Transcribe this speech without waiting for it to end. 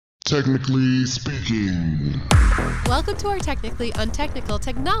Technically speaking. Welcome to our Technically Untechnical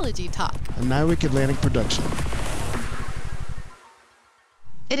Technology Talk, a NIWC Atlantic production.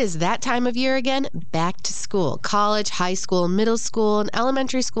 It is that time of year again, back to school. College, high school, middle school, and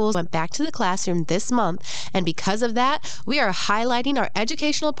elementary schools went back to the classroom this month, and because of that, we are highlighting our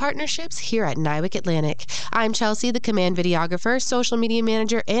educational partnerships here at NIWC Atlantic. I'm Chelsie, the command videographer, social media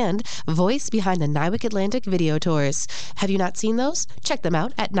manager, and voice behind the NIWC Atlantic video tours. Have you not seen those? Check them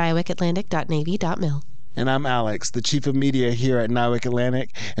out at niwcatlantic.navy.mil. And I'm Alex, the Chief of Media here at NIWC Atlantic,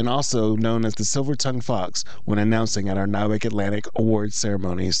 and also known as the Silver-Tongued Fox when announcing at our NIWC Atlantic Awards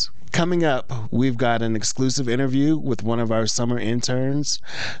ceremonies. Coming up, we've got an exclusive interview with one of our summer interns,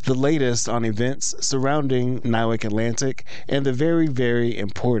 the latest on events surrounding NIWC Atlantic, and the very, very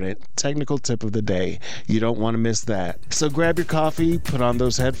important technical tip of the day. You don't want to miss that. So grab your coffee, put on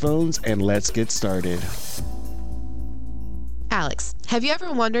those headphones, and let's get started. Alex, have you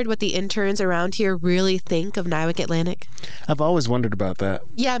ever wondered what the interns around here really think of NIWC Atlantic? I've always wondered about that.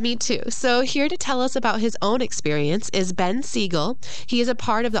 Yeah, me too. So here to tell us about his own experience is Ben Siegel. He is a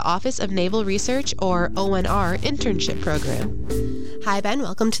part of the Office of Naval Research, or ONR, internship program. Hi, Ben.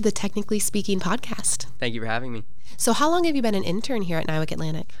 Welcome to the Technically Speaking podcast. Thank you for having me. So how long have you been an intern here at NIWC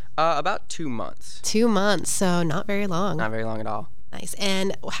Atlantic? About 2 months. 2 months, so not very long. Not very long at all. Nice.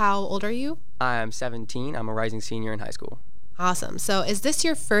 And how old are you? I'm 17. I'm a rising senior in high school. Awesome. So is this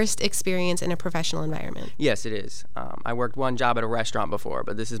your first experience in a professional environment? Yes, it is. I worked one job at a restaurant before,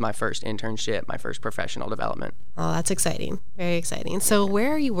 but this is my first internship, my first professional development. Oh, that's exciting. Very exciting. So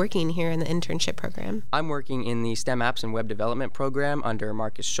where are you working here in the internship program? I'm working in the STEM Apps and Web Development program under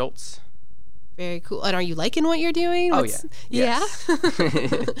Marcus Schultz. Very cool. And are you liking what you're doing? Oh, yeah. Yes.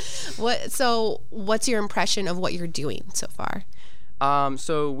 Yeah? So what's your impression of what you're doing so far?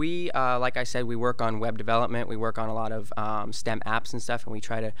 So we, like I said, we work on web development. We work on a lot of STEM apps and stuff, and we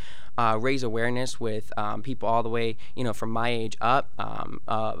try to raise awareness with people all the way, from my age up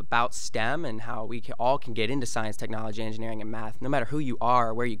about STEM and how we all can get into science, technology, engineering, and math, no matter who you are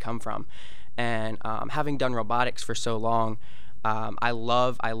or where you come from. And having done robotics for so long, I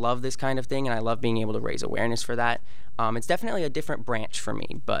love this kind of thing, and I love being able to raise awareness for that. It's definitely a different branch for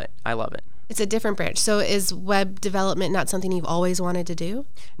me, but I love it. It's a different branch. So is web development not something you've always wanted to do?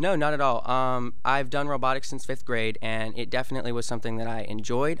 No, not at all. I've done robotics since 5th grade, and it definitely was something that I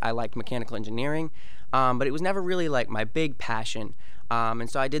enjoyed. I liked mechanical engineering, but it was never really like my big passion. And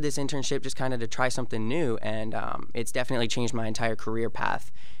so I did this internship just kind of to try something new, and it's definitely changed my entire career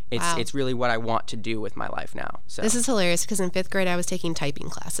path. It's really what I want to do with my life now. So. This is hilarious because in 5th grade I was taking typing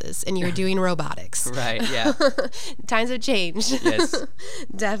classes and you were doing robotics. Right, yeah. Times have changed. Yes.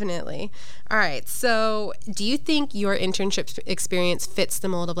 Definitely. All right, so do you think your internship experience fits the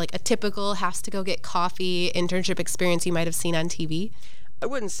mold of like a typical has to go get coffee internship experience you might have seen on TV? I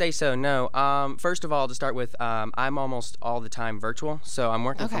wouldn't say so, no. First of all, to start with, I'm almost all the time virtual, so I'm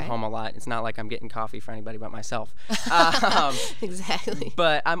working from home a lot. It's not like I'm getting coffee for anybody but myself. Exactly.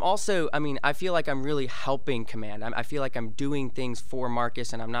 But I'm also, I feel like I'm really helping command. I feel like I'm doing things for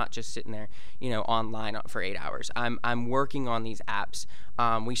Marcus, and I'm not just sitting there, online for 8 hours. I'm working on these apps.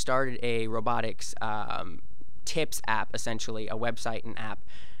 We started a robotics tips app, essentially, a website and app.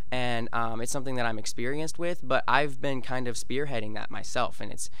 And it's something that I'm experienced with, but I've been kind of spearheading that myself, and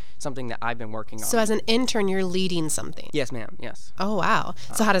it's something that I've been working on. So as an intern, you're leading something? Yes, ma'am, yes. Oh, wow.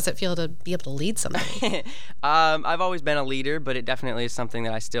 So how does it feel to be able to lead something? I've always been a leader, but it definitely is something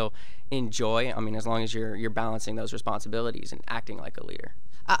that I still enjoy. As long as you're balancing those responsibilities and acting like a leader.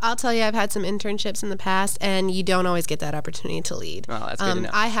 I'll tell you, I've had some internships in the past, and you don't always get that opportunity to lead. Oh, that's good to know.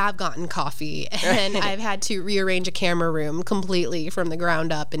 I have gotten coffee, and I've had to rearrange a camera room completely from the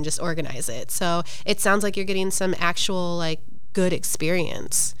ground up and just organize it. So it sounds like you're getting some actual, good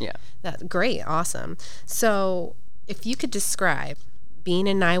experience. Yeah. That's great. Awesome. So if you could describe being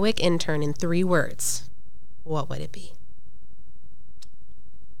a NIWC intern in 3 words, what would it be?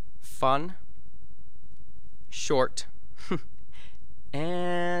 Fun, short,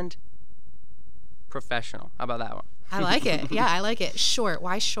 and professional. How about that one? I like it. Yeah, I like it. Short.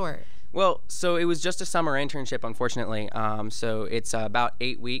 Why short? Well, so it was just a summer internship, unfortunately. So it's about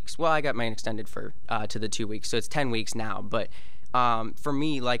 8 weeks. Well, I got mine extended to the 2 weeks, so it's 10 weeks now. But for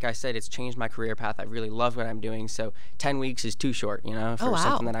me, like I said, it's changed my career path. I really love what I'm doing. So 10 weeks is too short, for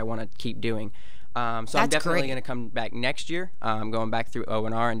something that I want to keep doing. So I'm definitely going to come back next year. I'm going back through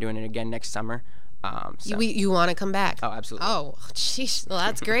ONR and doing it again next summer. You want to come back? Oh, absolutely. Oh, jeez. Well,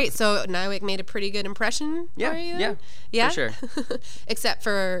 that's great. So NIWC made a pretty good impression for you? Yeah, for sure. Except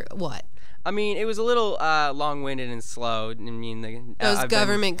for what? I mean, it was a little long-winded and slow. I mean, those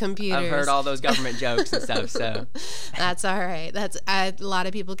government computers. I've heard all those government jokes and stuff, so. That's all right. A lot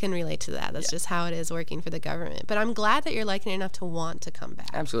of people can relate to that. That's just how it is working for the government. But I'm glad that you're liking it enough to want to come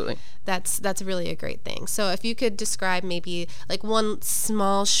back. Absolutely. That's really a great thing. So if you could describe maybe like one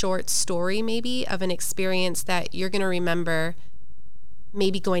small short story maybe of an experience that you're going to remember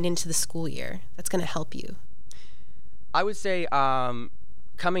maybe going into the school year that's going to help you. I would say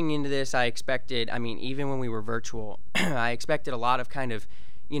coming into this, I expected, even when we were virtual, I expected a lot of kind of,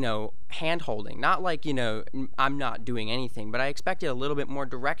 hand holding. Not like, I'm not doing anything, but I expected a little bit more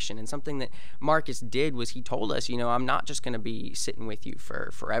direction. And something that Marcus did was he told us, I'm not just going to be sitting with you for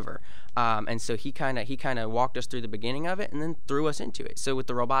forever. And so he kind of walked us through the beginning of it and then threw us into it. So with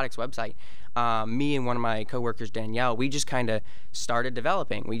the robotics website, me and one of my coworkers, Danielle, we just kind of started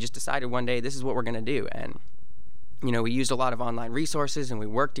developing. We just decided one day this is what we're going to do. And we used a lot of online resources and we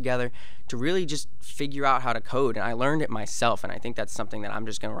worked together to really just figure out how to code. And I learned it myself. And I think that's something that I'm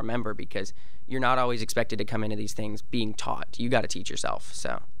just going to remember because you're not always expected to come into these things being taught. You got to teach yourself.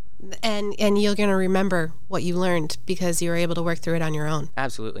 So. And you're going to remember what you learned because you were able to work through it on your own.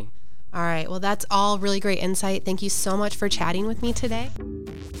 Absolutely. All right. Well, that's all really great insight. Thank you so much for chatting with me today.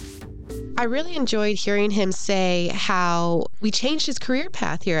 I really enjoyed hearing him say how we changed his career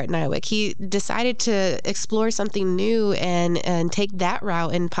path here at NIWC. He decided to explore something new and take that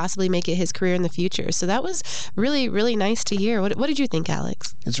route and possibly make it his career in the future. So that was really, really nice to hear. What did you think,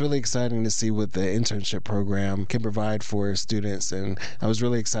 Alex? It's really exciting to see what the internship program can provide for students. And I was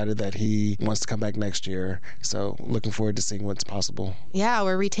really excited that he wants to come back next year. So looking forward to seeing what's possible. Yeah,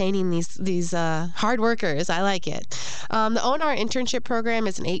 we're retaining these hard workers. I like it. The ONR internship program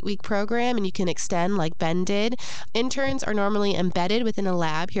is an 8-week program, and you can extend like Ben did. Interns are normally embedded within a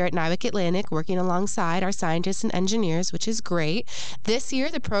lab here at NIWC Atlantic, working alongside our scientists and engineers, which is great. This year,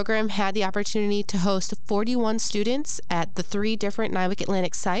 the program had the opportunity to host 41 students at the 3 different NIWC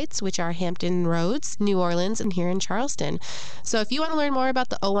Atlantic sites, which are Hampton Roads, New Orleans, and here in Charleston. So if you want to learn more about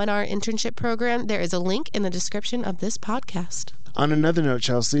the ONR internship program, there is a link in the description of this podcast. On another note,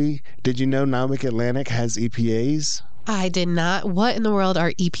 Chelsie, did you know NIWC Atlantic has EPAs? I did not. What in the world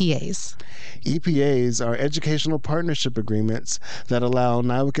are EPAs? EPAs are educational partnership agreements that allow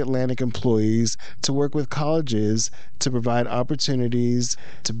NIWC Atlantic employees to work with colleges to provide opportunities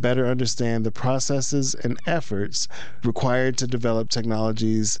to better understand the processes and efforts required to develop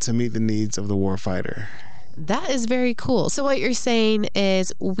technologies to meet the needs of the warfighter. That is very cool. So what you're saying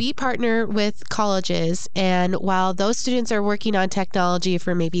is we partner with colleges, and while those students are working on technology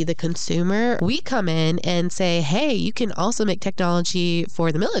for maybe the consumer, we come in and say, hey, you can also make technology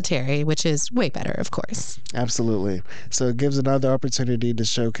for the military, which is way better, of course. Absolutely. So it gives another opportunity to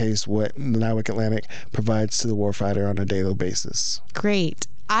showcase what NIWC Atlantic provides to the warfighter on a daily basis. Great.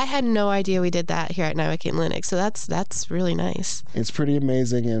 I had no idea we did that here at NIWC Atlantic, so that's really nice. It's pretty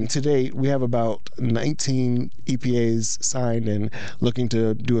amazing, and to date, we have about 19 EPAs signed and looking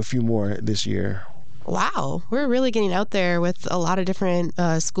to do a few more this year. Wow, we're really getting out there with a lot of different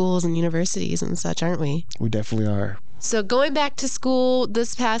schools and universities and such, aren't we? We definitely are. So going back to school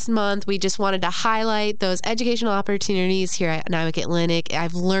this past month, we just wanted to highlight those educational opportunities here at NIWC Atlantic.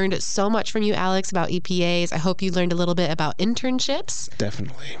 I've learned so much from you, Alex, about EPAs. I hope you learned a little bit about internships.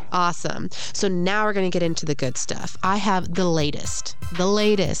 Definitely. Awesome. So now we're going to get into the good stuff. I have the latest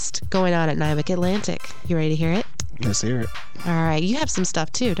going on at NIWC Atlantic. You ready to hear it? Let's hear it. All right. You have some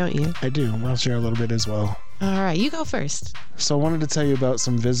stuff too, don't you? I do. I'll share a little bit as well. All right, you go first. So I wanted to tell you about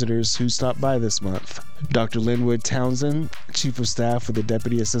some visitors who stopped by this month. Dr. Linwood Townsend, Chief of Staff for the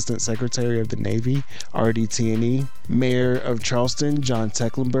Deputy Assistant Secretary of the Navy, RDT&E, Mayor of Charleston, John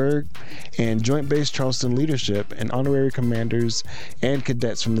Tecklenburg, and Joint Base Charleston leadership and honorary commanders and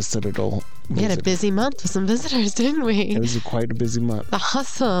cadets from the Citadel. We had a busy month with some visitors, didn't we? It was quite a busy month.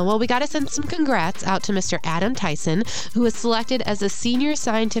 Awesome. Well, we got to send some congrats out to Mr. Adam Tyson, who was selected as the Senior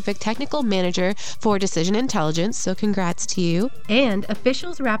Scientific Technical Manager for Decision Intelligence, so congrats to you. And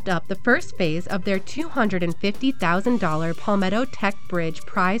officials wrapped up the first phase of their $250,000 Palmetto Tech Bridge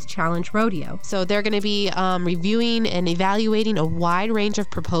Prize Challenge Rodeo. So they're going to be reviewing and evaluating a wide range of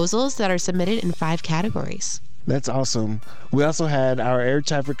proposals that are submitted in 5 categories. That's awesome. We also had our air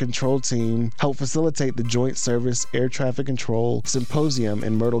traffic control team help facilitate the Joint Service Air Traffic Control Symposium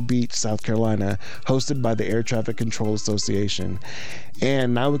in Myrtle Beach, South Carolina, hosted by the Air Traffic Control Association.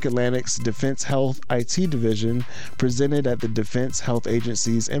 And NIWC Atlantic's Defense Health IT Division presented at the Defense Health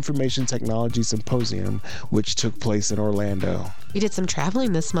Agency's Information Technology Symposium, which took place in Orlando. We did some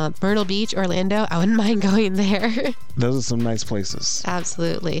traveling this month. Myrtle Beach, Orlando. I wouldn't mind going there. Those are some nice places.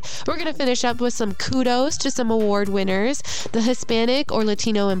 Absolutely. We're going to finish up with some kudos to some award winners. The Hispanic or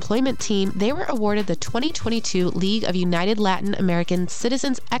Latino Employment Team, they were awarded the 2022 League of United Latin American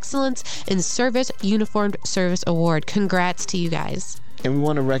Citizens Excellence in Service Uniformed Service Award. Congrats to you guys. And we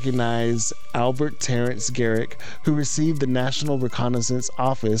want to recognize Albert Terrence Garrick, who received the National Reconnaissance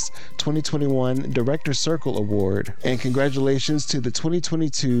Office 2021 Director Circle Award. And congratulations to the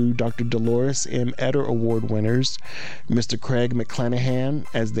 2022 Dr. Dolores M. Etter Award winners, Mr. Craig McClanahan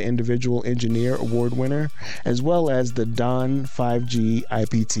as the Individual Engineer Award winner, as well as the Don 5G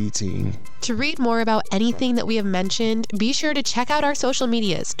IPT team. To read more about anything that we have mentioned, be sure to check out our social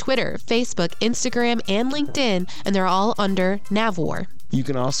medias, Twitter, Facebook, Instagram, and LinkedIn, and they're all under NAVWAR. You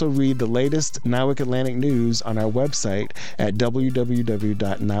can also read the latest NIWC Atlantic news on our website at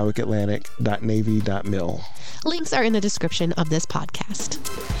www.niwcatlantic.navy.mil. Links are in the description of this podcast.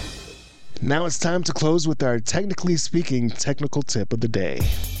 Now it's time to close with our technically speaking technical tip of the day.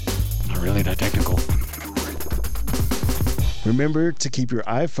 Not really that technical. Remember to keep your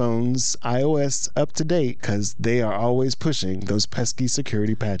iPhones, iOS up to date because they are always pushing those pesky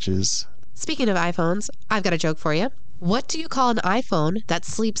security patches. Speaking of iPhones, I've got a joke for you. What do you call an iPhone that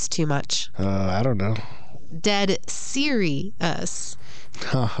sleeps too much? I don't know. Dead Siri-us.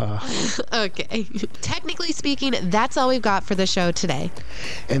 Okay. Technically speaking, that's all we've got for the show today.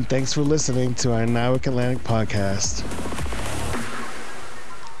 And thanks for listening to our NIWC Atlantic podcast.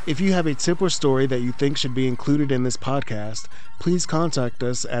 If you have a tip or story that you think should be included in this podcast, please contact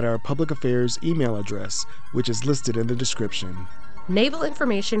us at our public affairs email address, which is listed in the description. Naval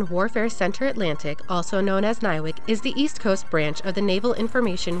Information Warfare Center Atlantic, also known as NIWC, is the East Coast branch of the Naval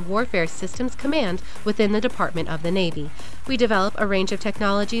Information Warfare Systems Command within the Department of the Navy. We develop a range of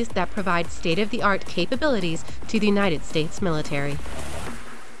technologies that provide state-of-the-art capabilities to the United States military.